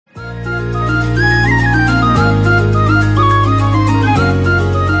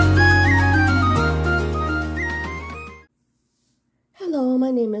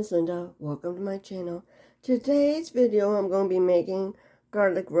is Linda. Welcome to my channel. Today's video I'm going to be making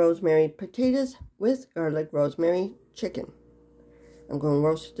garlic rosemary potatoes with garlic rosemary chicken. I'm going to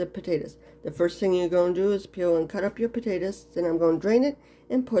roast the potatoes. The first thing you're going to do is peel and cut up your potatoes. Then I'm going to drain it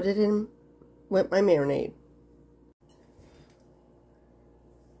and put it in with my marinade.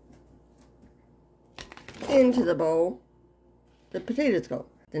 Into the bowl the potatoes go.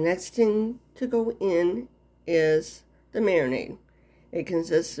 The next thing to go in is the marinade. It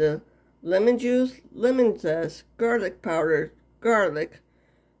consists of lemon juice, lemon zest, garlic powder, garlic,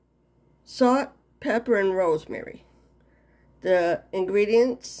 salt, pepper, and rosemary. The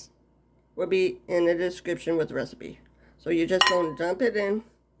ingredients will be in the description with the recipe. So you're just going to dump it in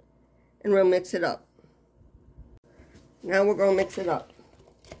and we'll mix it up. Now we're going to mix it up.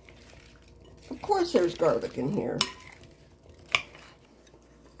 Of course there's garlic in here.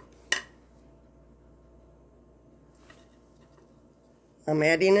 I'm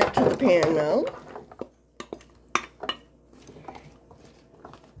adding it to the pan now.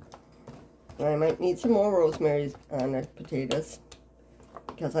 I might need some more rosemary on the potatoes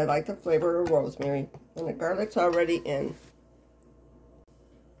because I like the flavor of rosemary. And the garlic's already in.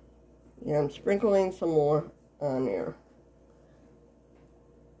 Yeah, I'm sprinkling some more on there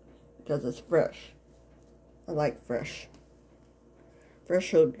because it's fresh. I like fresh.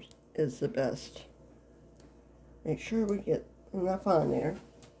 Fresh herbs is the best. Make sure we get enough on there.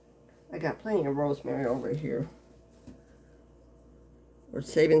 I got plenty of rosemary over here. We're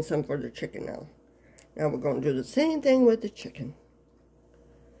saving some for the chicken now. Now we're going to do the same thing with the chicken.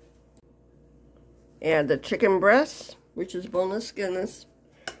 Add the chicken breast, which is boneless, skinless,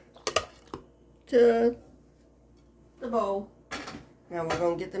 to the bowl. Now we're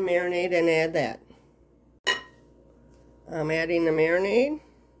going to get the marinade and add that. I'm adding the marinade,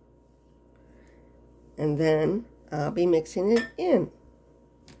 and then I'll be mixing it in.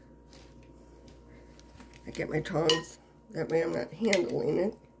 I get my tongs, that way I'm not handling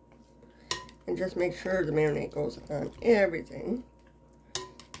it. And just make sure the marinade goes on everything.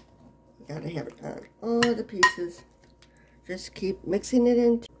 You gotta have it on all the pieces. Just keep mixing it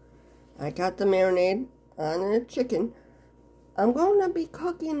in. I got the marinade on the chicken. I'm going to be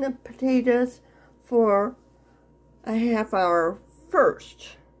cooking the potatoes for a half hour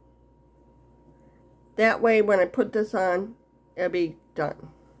first. That way, when I put this on, it'll be done.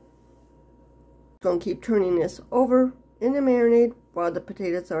 Going to keep turning this over in the marinade while the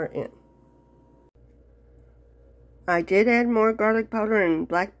potatoes are in. I did add more garlic powder and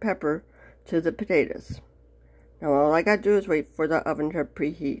black pepper to the potatoes. Now all I got to do is wait for the oven to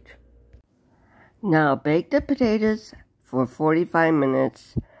preheat. Now bake the potatoes for 45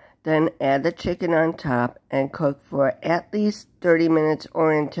 minutes. Then add the chicken on top and cook for at least 30 minutes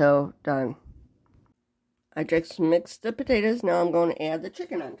or until done. I just mixed the potatoes. Now I'm going to add the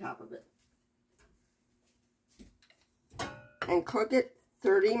chicken on top of it. And cook it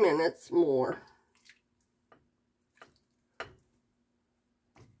 30 minutes more.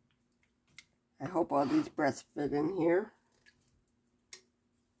 I hope all these breasts fit in here.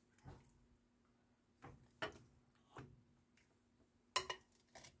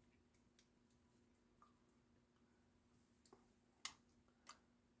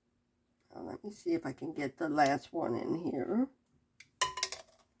 Let me see if I can get the last one in here.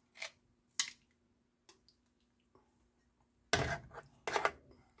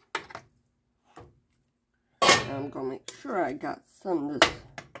 I'm going to make sure I got some of this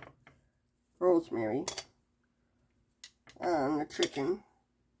rosemary on the chicken.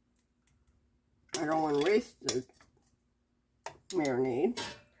 I don't want to waste the marinade.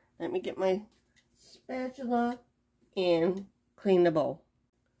 Let me get my spatula and clean the bowl.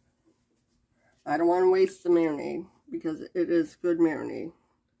 I don't want to waste the marinade because it is good marinade.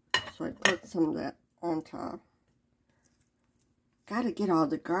 So I put some of that on top. Got to get all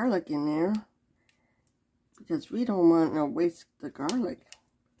the garlic in there because we don't want to waste the garlic.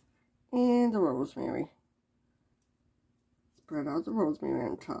 And the rosemary. Spread out the rosemary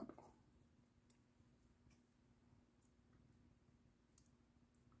on top.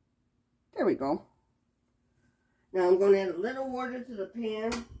 There we go. Now I'm going to add a little water to the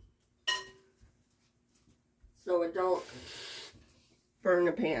pan so it don't burn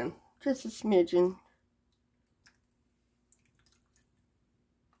the pan. Just a smidgen.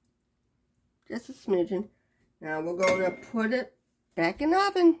 Just a smidgen. Now we're going to put it back in the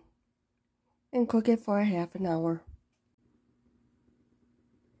oven and cook it for a half an hour.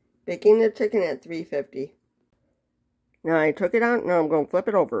 Baking the chicken at 350. Now I took it out. Now I'm going to flip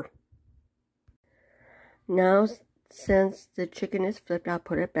it over. Now since the chicken is flipped, I'll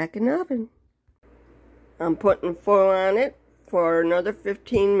put it back in the oven. I'm putting foil on it for another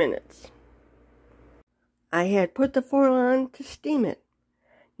 15 minutes. I had put the foil on to steam it.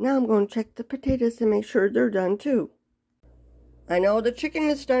 Now I'm going to check the potatoes to make sure they're done too. I know the chicken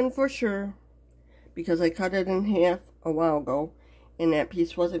is done for sure because I cut it in half a while ago and that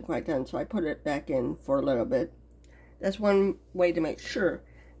piece wasn't quite done, so I put it back in for a little bit. That's one way to make sure.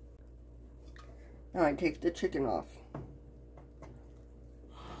 Now I take the chicken off.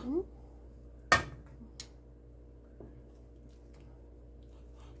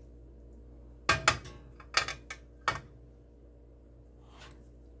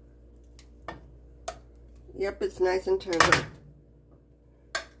 Yep, it's nice and tender.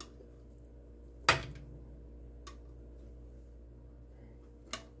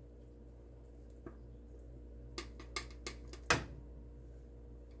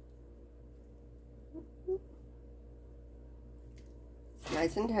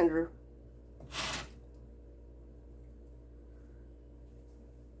 Nice and tender.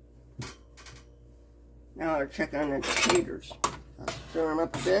 Now I'll check on the taters. I'll stir them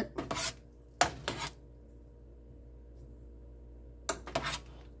up a bit.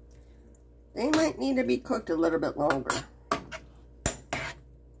 They might need to be cooked a little bit longer.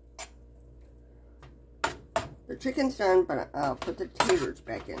 The chicken's done, but I'll put the taters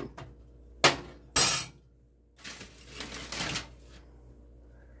back in.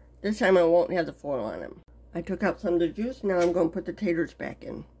 This time I won't have the foil on them. I took out some of the juice, now I'm going to put the taters back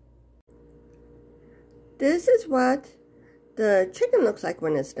in. This is what the chicken looks like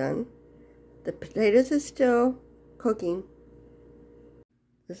when it's done. The potatoes is still cooking.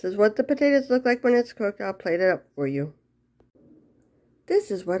 This is what the potatoes look like when it's cooked. I'll plate it up for you.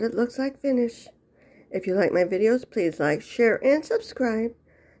 This is what it looks like finished. If you like my videos, please like, share, and subscribe.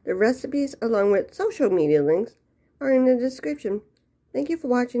 The recipes along with social media links are in the description. Thank you for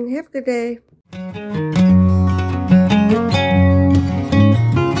watching. Have a good day.